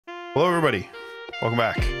Hello everybody, welcome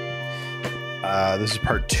back. This is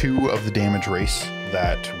part 2 of the damage race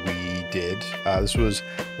that we did. This was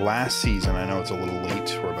last season. I know it's a little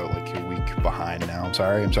late. We're about like a week behind now. I'm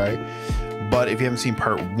sorry. But if you haven't seen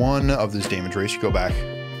part 1 of this damage race, you go back,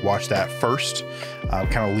 watch that first.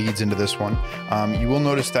 Kind of leads into this one. You will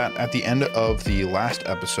notice that at the end of the last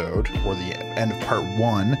episode, or the end of part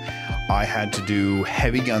 1, I had to do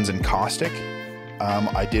heavy guns and caustic.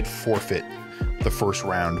 I did forfeit the first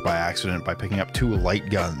round by accident by picking up 2 light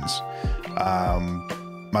guns.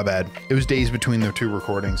 My bad. It was days between the 2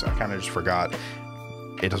 recordings. I kind of just forgot.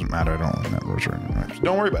 It doesn't matter. I don't like that version.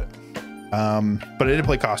 Don't worry about it. But I did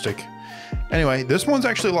play caustic. Anyway, this one's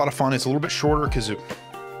actually a lot of fun. It's a little bit shorter because it...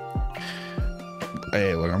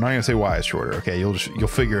 Hey, look, I'm not gonna say why it's shorter. Okay, you'll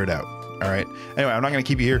figure it out. All right. Anyway, I'm not gonna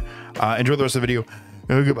keep you here. Enjoy the rest of the video.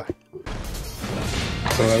 Goodbye.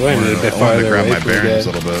 So I landed a bit farther grab away my from bearings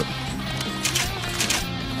the a little bit.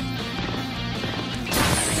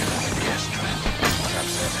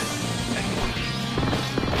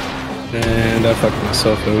 and I fucked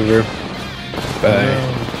myself over by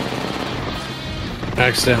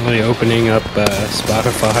accidentally opening up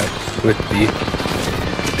Spotify with the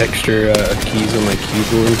extra keys on my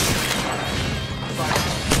keyboard.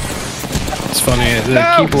 It's funny, the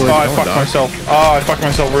keyboard... Oh, I fucked myself. Oh, I fucked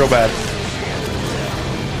myself real bad.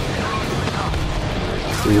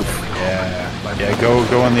 Oof. Yeah,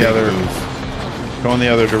 go in the other... Go in the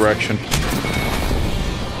other direction.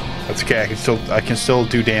 That's okay, I can still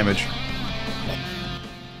do damage.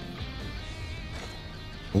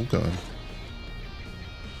 Oh god.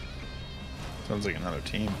 Sounds like another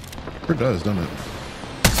team. Sure does, doesn't it?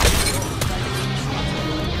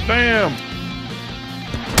 Bam!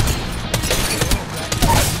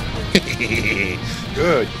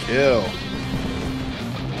 Good kill.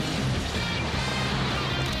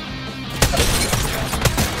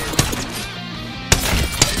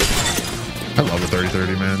 I love the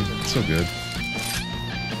 30-30, man. It's so good.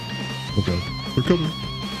 Oh god. We're coming.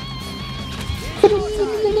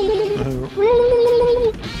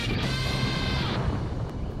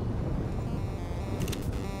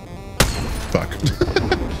 Fuck.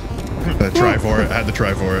 I had to try for it. I had to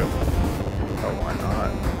try for it. Oh, why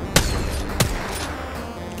not?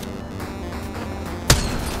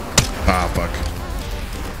 Ah, fuck.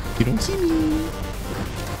 You don't see me.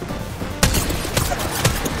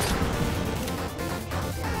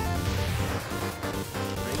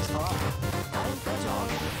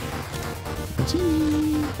 Don't see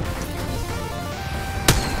me.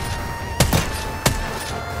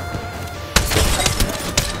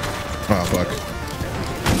 Oh, fuck.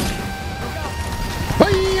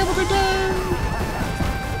 Bye, have a good time.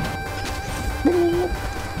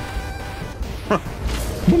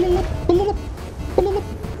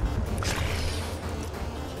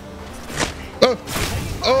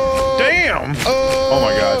 Oh! Damn! Oh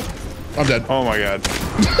my god. I'm dead. Oh my god.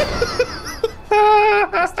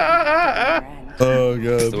 Oh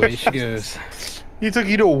god. That's the way she goes. He took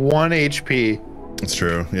you to 1 HP. That's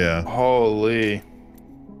true, yeah. Holy.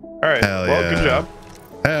 Alright, Hell well, yeah. good job.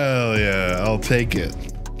 Hell yeah, I'll take it.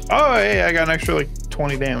 Oh, hey, I got an extra, like,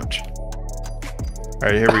 20 damage.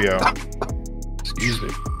 Alright, here we go. Excuse me.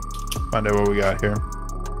 Find out what we got here.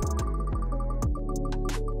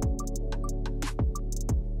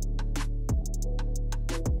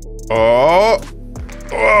 Oh!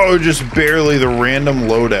 Oh, just barely the random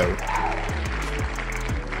loadout.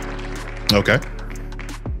 Okay.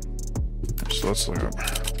 So let's look up.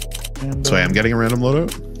 So I am getting a random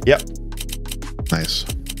loadout? Yep. Nice.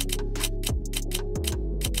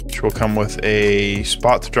 Which will come with a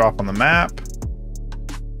spot to drop on the map,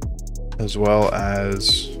 as well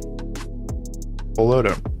as a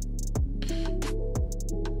loadout.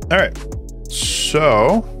 All right.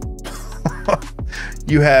 So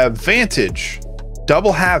you have Vantage,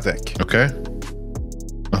 Double Havoc. Okay.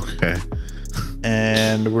 Okay.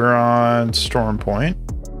 And we're on Storm Point.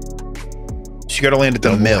 So you got to land at the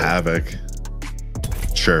Double mill. Havoc.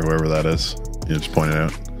 Sure, whoever that is. You just point it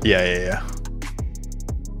out. Yeah.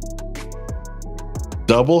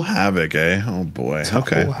 Double Havoc, eh? Oh boy.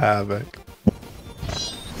 Okay. Double Havoc.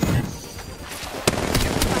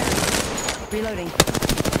 Reloading.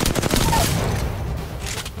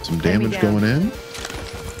 Some damage going in.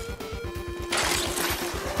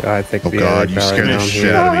 I think Oh the god, you guy scared the down shit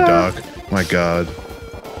here. out of me, Doc. My god.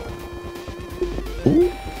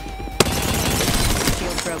 Ooh.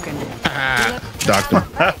 Shield broken. Doctor.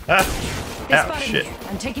 They Ow, spotted shit. me.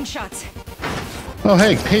 I'm taking shots. Oh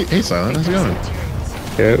hey, Silent, how's it going?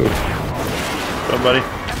 Go. What's up, buddy?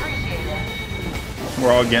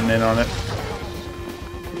 We're all getting in on it.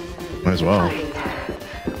 Might as well.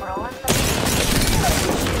 We're all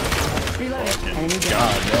Enemy down.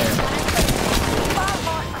 God damn.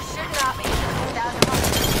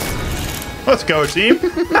 Let's go, team. That's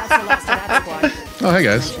the last of that squad. Oh, hey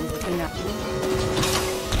guys.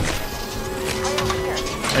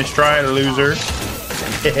 Nice try, loser.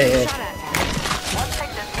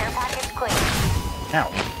 Ow.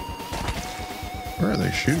 Where are they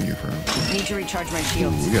shooting you from? Need to recharge my Ooh,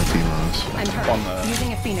 shields. we got team on us. I'm hurt. On the-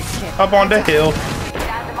 Using a phoenix kit. Up on the hill.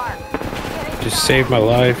 Just saved my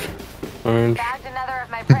life. Orange.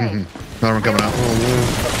 Another one coming out.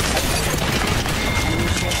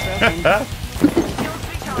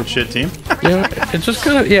 Oh Good shit, team. no. Yeah, it just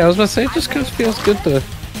kind of. Yeah, I was about to say it just kind of feels good to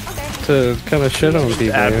kind of shit on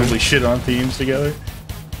people. Actively Yeah. shit on teams together.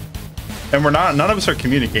 And we're not. None of us are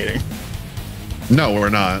communicating. No, we're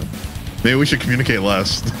not. Maybe we should communicate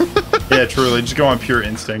less. Yeah, truly. Just go on pure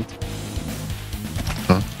instinct.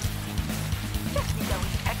 Huh?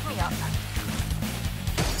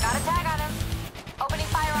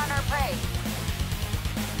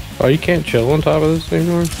 Oh, you can't chill on top of this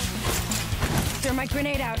anymore. Throw my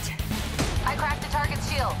grenade out. I cracked the target's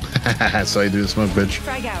shield. That's how you do the smoke, bitch.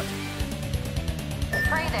 Frag out.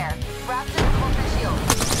 Pray there. Wrapped in the corporate shield.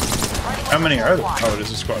 How many are there? Oh, it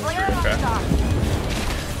is a squad of 3. Okay.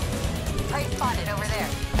 Prey spotted over there.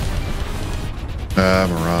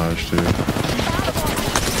 Mirage, too.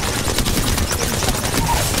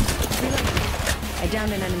 I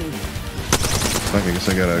downed an enemy. Fuck, I guess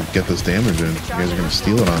I gotta get this damage in. You guys are gonna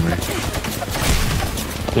steal it on me.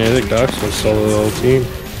 Yeah, I think Doc's gonna solo the whole team.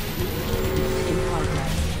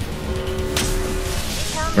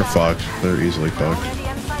 They're fucked. They're easily fucked.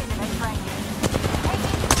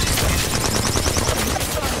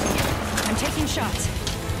 I'm taking shots.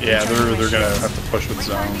 Yeah, they're gonna have to push with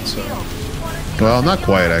zone. So Well, not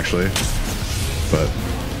quite, actually. But...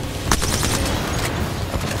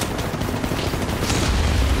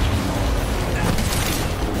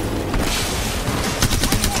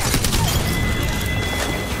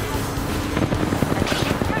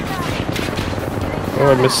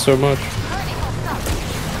 Oh, I missed so much.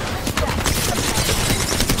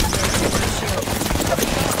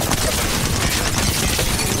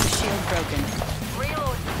 Shield broken.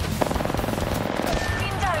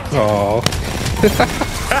 Oh,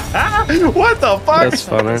 what the fuck? that's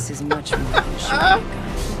funny. This is much more than a shield.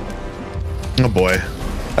 Oh boy.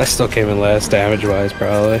 I still came in last damage-wise,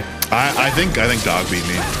 probably. I think Dog beat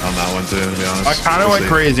me on that one too, to be honest. I kind of We'll went see.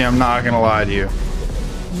 crazy. I'm not gonna lie to you.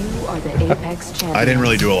 You are the Apex champion. I didn't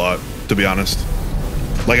really do a lot, to be honest.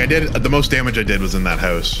 Like I did, the most damage I did was in that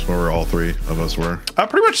house where all 3 of us were.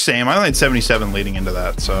 Pretty much same. I only had 77 leading into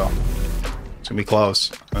that, so it's gonna be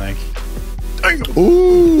close. I think.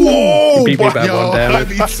 Ooh! Whoa! beat me by Yo, one I damage.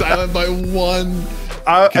 beat Silent by 1.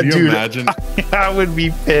 Can you Dude, imagine? I would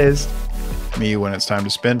be pissed. Me when it's time to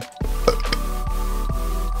spin.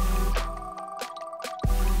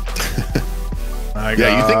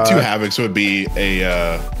 Yeah, you think 2 Havocs would be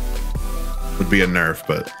a nerf,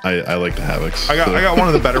 but I like the Havocs. I got one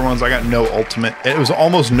of the better ones. I got no ultimate. It was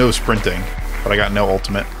almost no sprinting, but I got no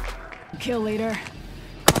ultimate. Kill leader.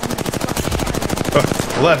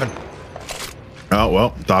 11. Oh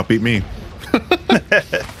well, Doc beat me.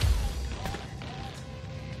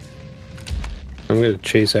 I'm gonna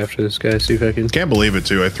chase after this guy, see if I can. Can't believe it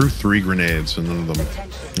too. I threw 3 grenades and none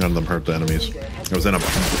of them hurt the enemies. I was in a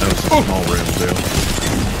small room too.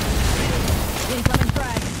 Incoming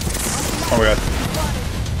frag. Oh my god.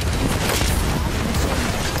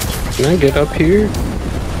 Can I get up here?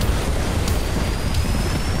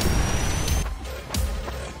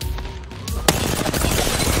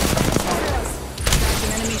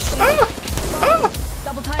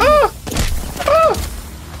 Double time.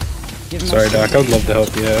 Give him Sorry, my Doc. I would love to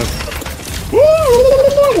help you out.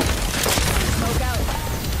 smoke out.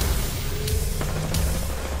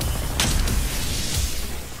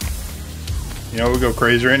 You know what would go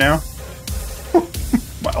crazy right now?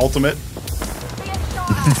 My ultimate.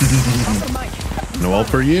 Also Mike. No ult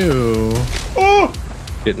for you. Oh!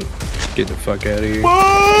 Getting the fuck out of here.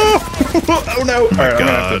 Oh, oh no! Alright, I'm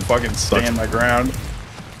gonna have God. to fucking stand my ground.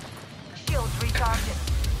 Shields recharging.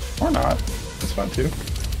 Or not. That's fine too.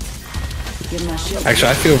 Give him my shield. Actually,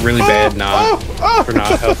 I feel really bad not for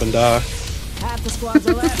not helping Doc. Half the squads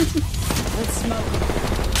are left. Let's smoke.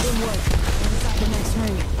 Good work. Inside the next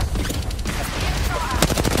ring.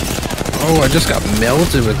 Oh, I just got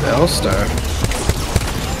melted with L-Star.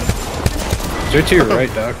 They're to your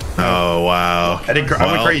right, Doc. Oh wow. I went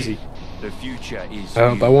Well, crazy. The future is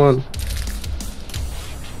Oh, by one.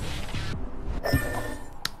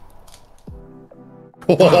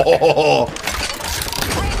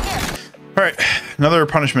 Alright, another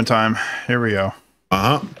punishment time. Here we go.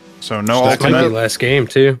 Uh huh. So no That might be ultimate. last game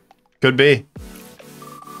too. Could be.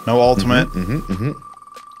 No ultimate.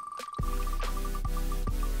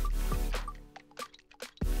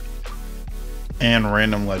 And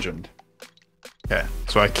random legend. Okay,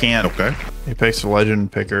 so I can't. Okay. He picks the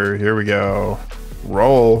legend picker. Here we go.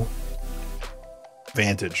 Roll.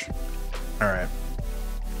 Vantage. All right.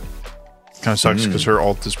 Kind of sucks because her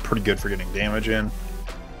ult is pretty good for getting damage in.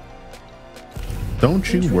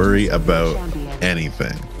 Don't you worry about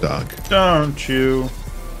anything, dog. Don't you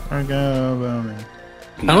forget about me.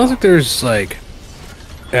 I don't think there's like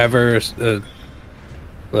ever a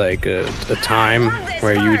time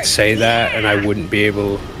where you would say that and I wouldn't be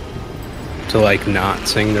able to like not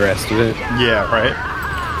sing the rest of it. Yeah, right?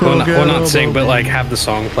 Well, not sing, but like have the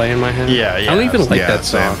song play in my head. Yeah, I don't even like that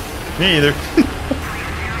same. song. Me either.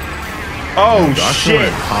 Oh, Doc shit.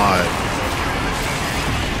 went hot.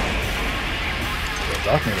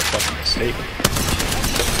 Doc made a fucking mistake.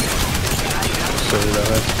 So did I.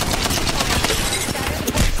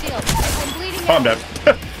 Oh, I'm dead.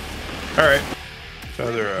 Alright. It's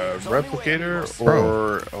either a replicator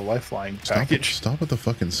or a lifeline package. Stop with the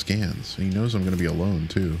fucking scans. He knows I'm gonna be alone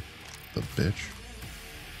too. The bitch.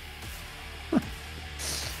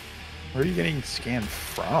 Where are you getting scanned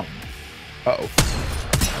from? Uh-oh.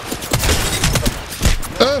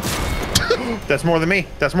 That's more than me.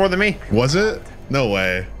 That's more than me. Was it? No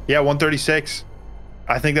way. Yeah, 136.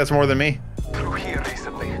 I think that's more than me.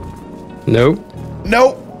 Nope.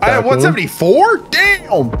 Nope. I have 174?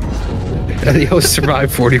 Damn. He only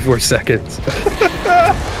survived 44 seconds.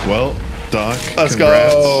 Well, Doc, Let's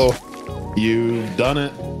congrats. go. You've done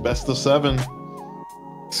it. Best of 7.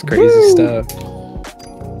 It's crazy stuff.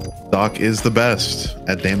 Doc is the best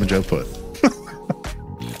at damage output.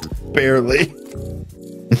 Barely.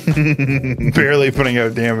 Barely putting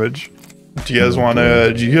out damage. Do you guys want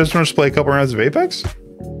to play a couple rounds of Apex?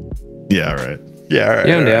 Yeah, right. Yeah, all right.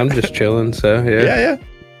 Yeah, I'm down. Just chilling. So yeah. Yeah.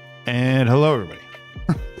 And hello, everybody.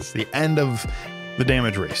 It's the end of the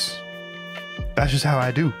damage race. That's just how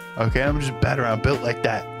I do. Okay, I'm just better. I'm built like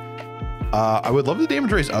that. I would love to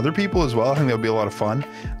damage race other people as well. I think that would be a lot of fun.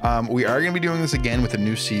 We are going to be doing this again with a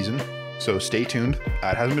new season, so stay tuned.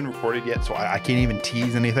 It hasn't been recorded yet, so I can't even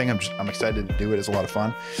tease anything. I'm excited to do it. It's a lot of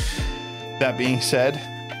fun. That being said,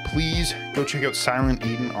 please go check out Silent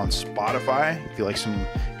Eden on Spotify. If you like some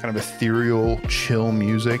kind of ethereal, chill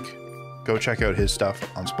music, go check out his stuff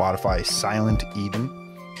on Spotify, Silent Eden.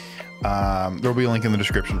 There'll be a link in the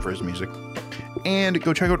description for his music. And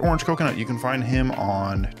go check out Orangecoconutt. You can find him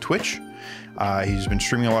on Twitch. He's been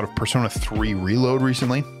streaming a lot of Persona 3 Reload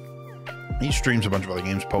recently. He streams a bunch of other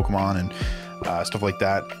games, Pokemon and stuff like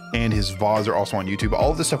that. And his VODs are also on YouTube.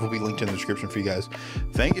 All of this stuff will be linked in the description for you guys.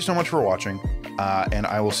 Thank you so much for watching. And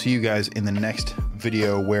I will see you guys in the next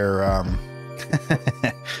video where...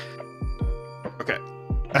 okay.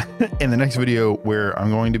 In the next video where I'm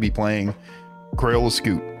going to be playing Crayola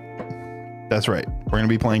Scoot. That's right. We're going to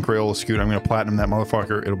be playing Crayola Scoot. I'm going to platinum that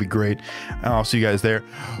motherfucker. It'll be great. And I'll see you guys there.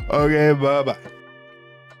 Okay, bye-bye.